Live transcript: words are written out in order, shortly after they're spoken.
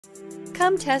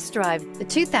Come test drive the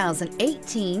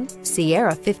 2018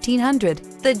 Sierra 1500.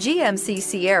 The GMC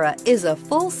Sierra is a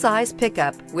full-size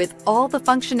pickup with all the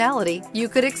functionality you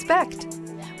could expect.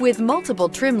 With multiple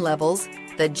trim levels,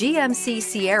 the GMC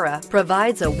Sierra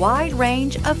provides a wide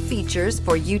range of features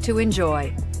for you to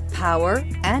enjoy. Power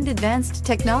and advanced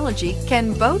technology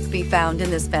can both be found in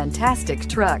this fantastic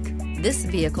truck. This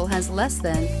vehicle has less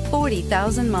than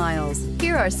 40,000 miles.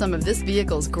 Here are some of this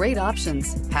vehicle's great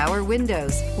options: power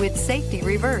windows with safety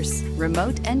reverse,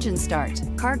 remote engine start,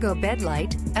 cargo bed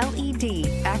light, LED,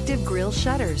 active grille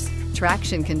shutters,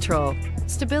 traction control,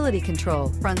 stability control,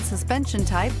 front suspension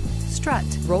type, strut,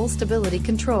 roll stability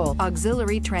control,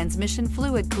 auxiliary transmission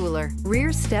fluid cooler,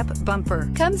 rear step bumper.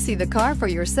 Come see the car for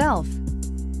yourself.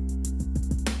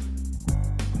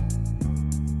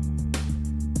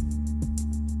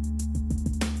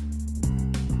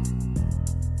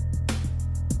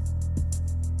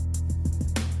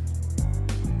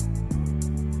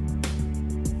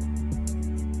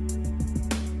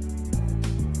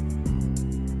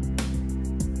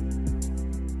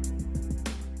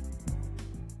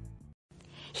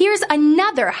 Here's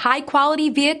another high-quality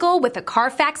vehicle with a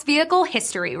Carfax Vehicle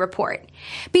History Report.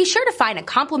 Be sure to find a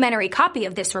complimentary copy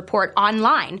of this report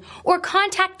online or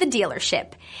contact the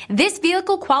dealership. This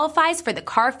vehicle qualifies for the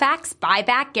Carfax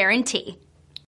Buyback Guarantee.